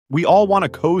We all want a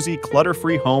cozy,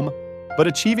 clutter-free home, but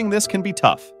achieving this can be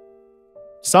tough.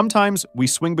 Sometimes we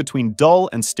swing between dull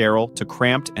and sterile to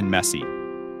cramped and messy.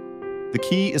 The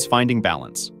key is finding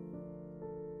balance.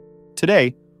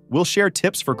 Today, we'll share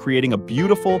tips for creating a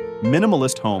beautiful,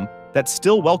 minimalist home that's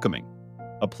still welcoming,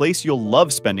 a place you'll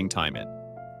love spending time in.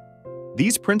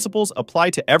 These principles apply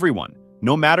to everyone,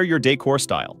 no matter your decor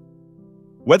style.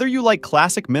 Whether you like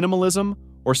classic minimalism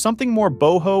or something more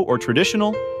boho or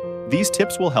traditional, these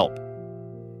tips will help.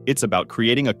 It's about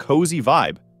creating a cozy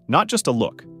vibe, not just a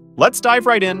look. Let's dive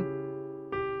right in.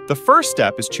 The first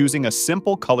step is choosing a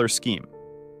simple color scheme.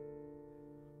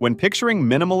 When picturing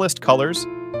minimalist colors,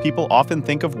 people often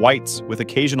think of whites with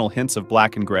occasional hints of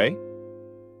black and gray.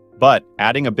 But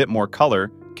adding a bit more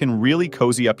color can really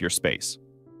cozy up your space.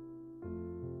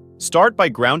 Start by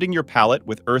grounding your palette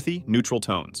with earthy, neutral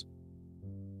tones.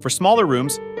 For smaller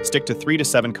rooms, stick to 3 to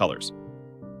 7 colors.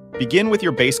 Begin with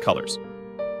your base colors: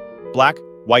 black,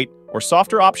 white, or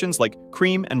softer options like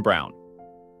cream and brown.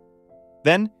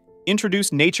 Then,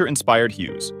 introduce nature-inspired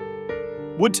hues: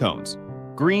 wood tones,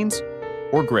 greens,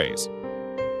 or grays.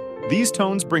 These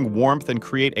tones bring warmth and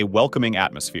create a welcoming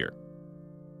atmosphere.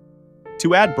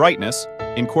 To add brightness,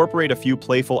 incorporate a few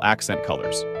playful accent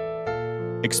colors.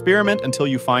 Experiment until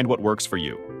you find what works for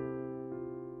you.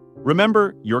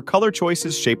 Remember, your color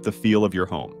choices shape the feel of your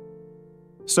home.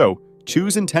 So,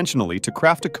 choose intentionally to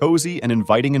craft a cozy and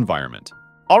inviting environment.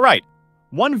 All right,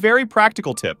 one very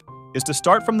practical tip is to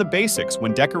start from the basics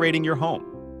when decorating your home.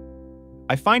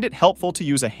 I find it helpful to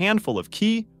use a handful of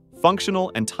key,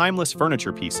 functional, and timeless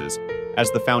furniture pieces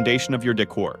as the foundation of your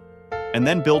decor, and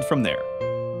then build from there.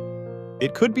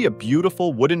 It could be a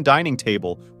beautiful wooden dining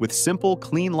table with simple,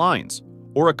 clean lines,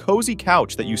 or a cozy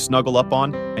couch that you snuggle up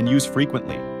on and use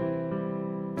frequently.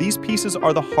 These pieces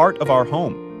are the heart of our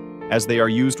home, as they are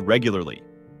used regularly.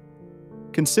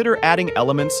 Consider adding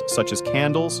elements such as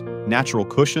candles, natural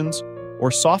cushions,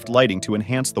 or soft lighting to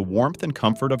enhance the warmth and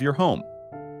comfort of your home.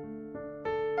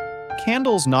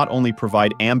 Candles not only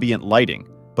provide ambient lighting,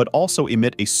 but also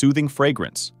emit a soothing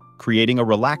fragrance, creating a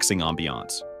relaxing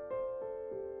ambiance.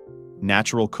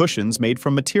 Natural cushions made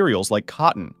from materials like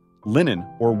cotton, linen,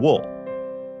 or wool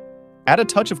add a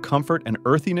touch of comfort and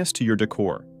earthiness to your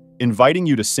decor, inviting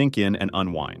you to sink in and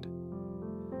unwind.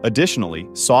 Additionally,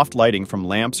 soft lighting from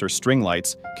lamps or string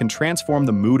lights can transform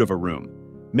the mood of a room,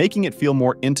 making it feel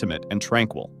more intimate and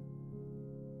tranquil.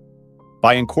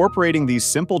 By incorporating these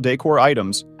simple decor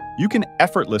items, you can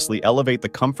effortlessly elevate the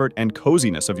comfort and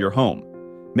coziness of your home,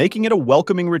 making it a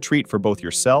welcoming retreat for both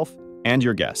yourself and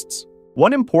your guests.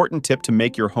 One important tip to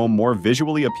make your home more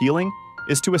visually appealing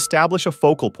is to establish a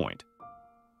focal point.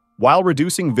 While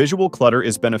reducing visual clutter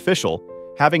is beneficial,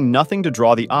 having nothing to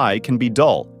draw the eye can be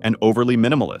dull and overly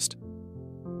minimalist.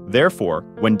 Therefore,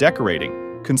 when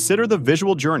decorating, consider the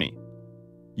visual journey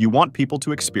you want people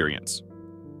to experience.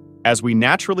 As we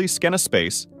naturally scan a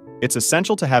space, it's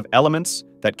essential to have elements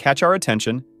that catch our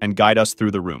attention and guide us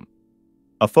through the room.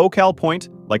 A focal point,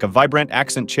 like a vibrant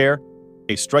accent chair,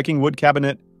 a striking wood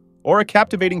cabinet, or a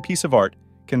captivating piece of art,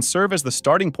 can serve as the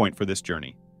starting point for this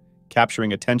journey,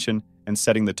 capturing attention and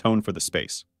setting the tone for the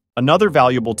space. Another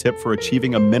valuable tip for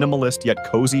achieving a minimalist yet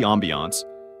cozy ambiance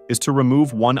is to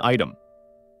remove one item.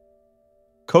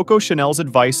 Coco Chanel's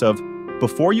advice of,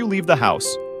 "Before you leave the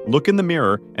house, look in the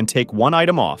mirror and take one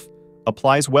item off,"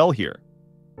 applies well here.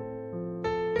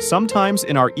 Sometimes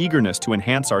in our eagerness to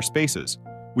enhance our spaces,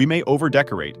 we may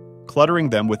over-decorate, cluttering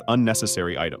them with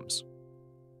unnecessary items.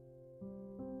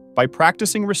 By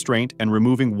practicing restraint and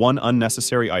removing one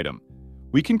unnecessary item,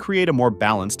 we can create a more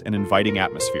balanced and inviting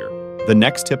atmosphere. The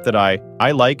next tip that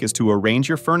I like is to arrange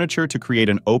your furniture to create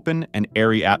an open and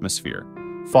airy atmosphere,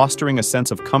 fostering a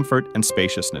sense of comfort and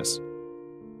spaciousness.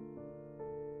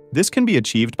 This can be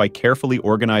achieved by carefully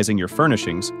organizing your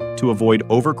furnishings to avoid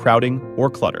overcrowding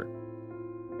or clutter.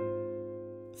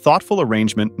 Thoughtful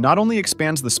arrangement not only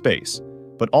expands the space,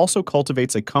 but also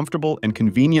cultivates a comfortable and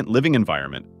convenient living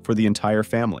environment for the entire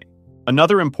family.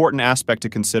 Another important aspect to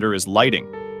consider is lighting.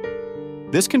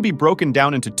 This can be broken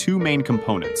down into two main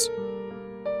components.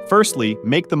 Firstly,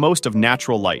 make the most of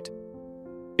natural light.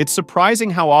 It's surprising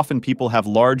how often people have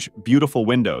large, beautiful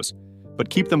windows, but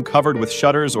keep them covered with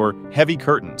shutters or heavy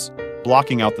curtains,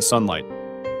 blocking out the sunlight.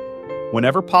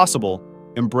 Whenever possible,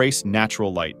 embrace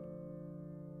natural light.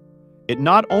 It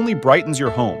not only brightens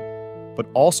your home, but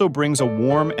also brings a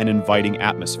warm and inviting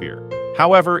atmosphere.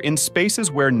 However, in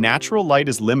spaces where natural light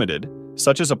is limited,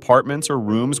 such as apartments or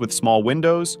rooms with small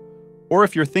windows, or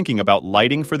if you're thinking about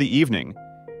lighting for the evening,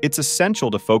 it's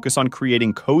essential to focus on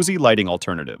creating cozy lighting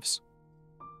alternatives.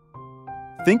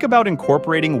 Think about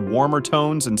incorporating warmer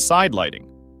tones and side lighting.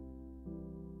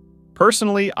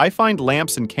 Personally, I find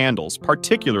lamps and candles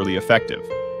particularly effective.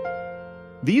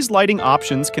 These lighting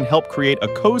options can help create a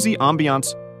cozy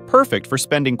ambiance perfect for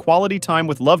spending quality time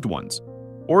with loved ones,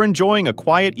 or enjoying a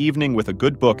quiet evening with a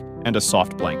good book and a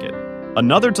soft blanket.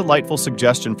 Another delightful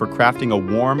suggestion for crafting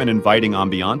a warm and inviting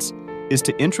ambiance is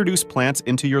to introduce plants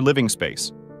into your living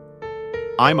space.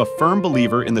 I'm a firm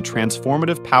believer in the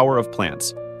transformative power of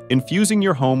plants, infusing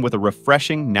your home with a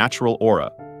refreshing, natural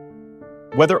aura.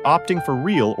 Whether opting for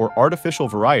real or artificial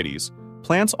varieties,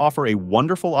 plants offer a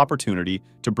wonderful opportunity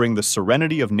to bring the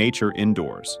serenity of nature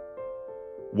indoors.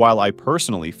 While I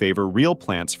personally favor real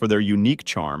plants for their unique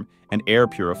charm and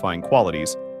air-purifying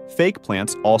qualities, fake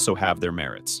plants also have their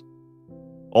merits.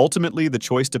 Ultimately, the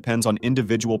choice depends on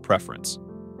individual preference.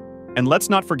 And let's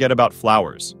not forget about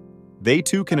flowers. They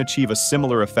too can achieve a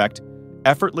similar effect,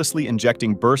 effortlessly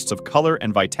injecting bursts of color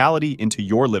and vitality into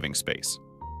your living space.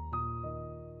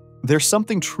 There's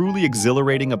something truly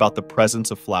exhilarating about the presence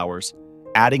of flowers,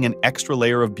 adding an extra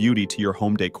layer of beauty to your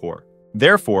home decor.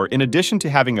 Therefore, in addition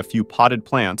to having a few potted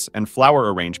plants and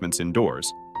flower arrangements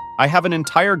indoors, I have an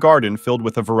entire garden filled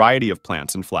with a variety of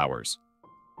plants and flowers.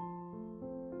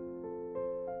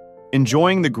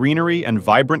 Enjoying the greenery and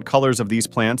vibrant colors of these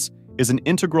plants is an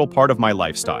integral part of my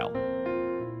lifestyle.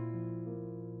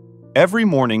 Every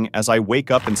morning as I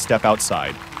wake up and step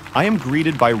outside, I am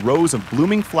greeted by rows of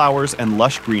blooming flowers and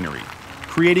lush greenery,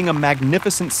 creating a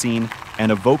magnificent scene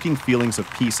and evoking feelings of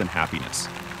peace and happiness.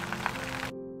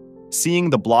 Seeing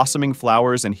the blossoming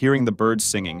flowers and hearing the birds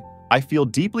singing, I feel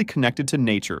deeply connected to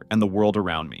nature and the world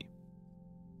around me.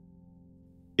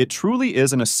 It truly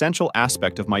is an essential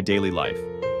aspect of my daily life,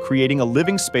 creating a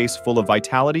living space full of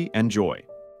vitality and joy.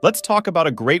 Let's talk about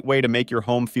a great way to make your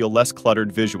home feel less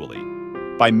cluttered visually,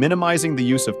 by minimizing the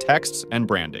use of texts and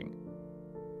branding.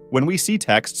 When we see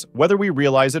texts, whether we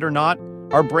realize it or not,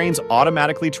 our brains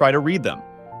automatically try to read them,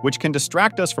 which can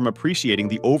distract us from appreciating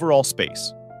the overall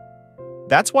space.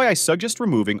 That's why I suggest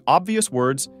removing obvious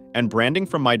words and branding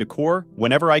from my decor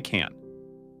whenever I can.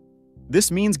 This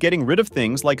means getting rid of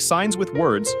things like signs with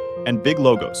words and big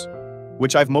logos,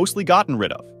 which I've mostly gotten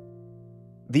rid of.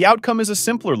 The outcome is a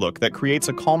simpler look that creates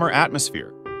a calmer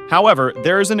atmosphere. However,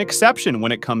 there is an exception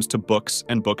when it comes to books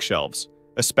and bookshelves,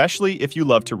 especially if you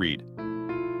love to read.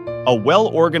 A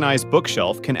well-organized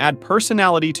bookshelf can add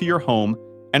personality to your home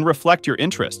and reflect your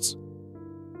interests.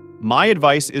 My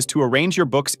advice is to arrange your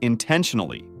books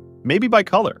intentionally, maybe by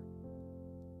color.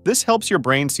 This helps your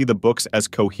brain see the books as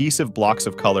cohesive blocks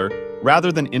of color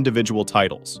rather than individual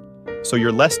titles, so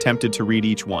you're less tempted to read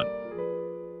each one.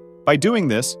 By doing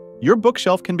this, your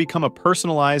bookshelf can become a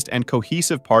personalized and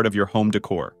cohesive part of your home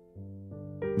decor.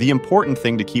 The important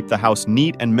thing to keep the house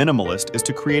neat and minimalist is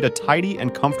to create a tidy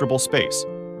and comfortable space.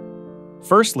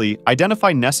 Firstly,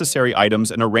 identify necessary items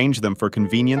and arrange them for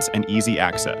convenience and easy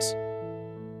access.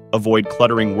 Avoid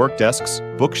cluttering work desks,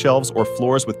 bookshelves, or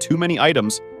floors with too many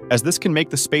items, as this can make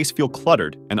the space feel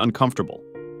cluttered and uncomfortable.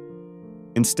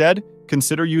 Instead,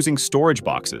 consider using storage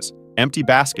boxes, empty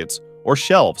baskets, or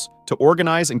shelves to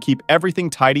organize and keep everything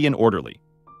tidy and orderly.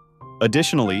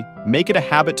 Additionally, make it a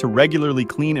habit to regularly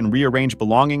clean and rearrange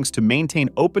belongings to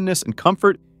maintain openness and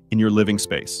comfort in your living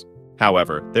space.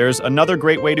 However, there's another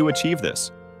great way to achieve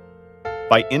this: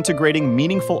 by integrating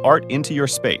meaningful art into your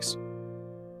space.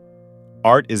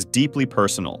 Art is deeply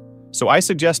personal, so I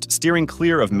suggest steering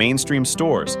clear of mainstream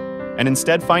stores and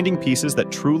instead finding pieces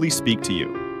that truly speak to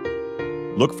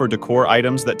you. Look for decor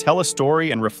items that tell a story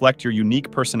and reflect your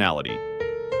unique personality.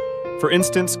 For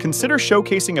instance, consider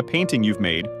showcasing a painting you've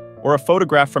made or a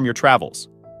photograph from your travels.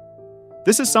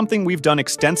 This is something we've done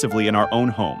extensively in our own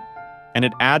home, and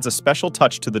it adds a special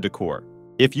touch to the decor.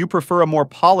 If you prefer a more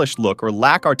polished look or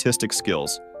lack artistic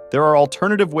skills, there are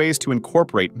alternative ways to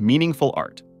incorporate meaningful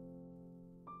art.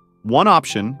 One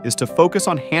option is to focus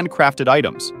on handcrafted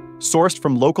items, sourced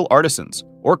from local artisans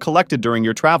or collected during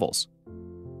your travels.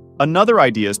 Another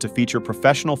idea is to feature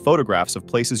professional photographs of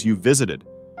places you've visited,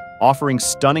 offering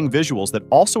stunning visuals that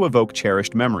also evoke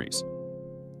cherished memories.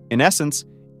 In essence,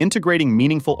 integrating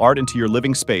meaningful art into your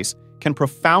living space can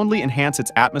profoundly enhance its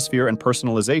atmosphere and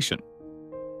personalization.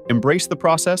 Embrace the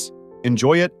process,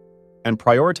 enjoy it, and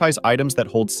prioritize items that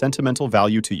hold sentimental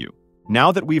value to you.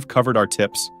 Now that we've covered our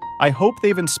tips, I hope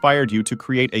they've inspired you to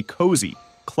create a cozy,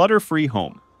 clutter-free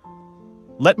home.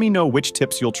 Let me know which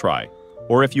tips you'll try,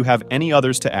 or if you have any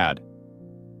others to add.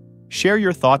 Share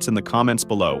your thoughts in the comments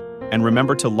below, and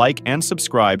remember to like and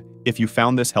subscribe if you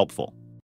found this helpful.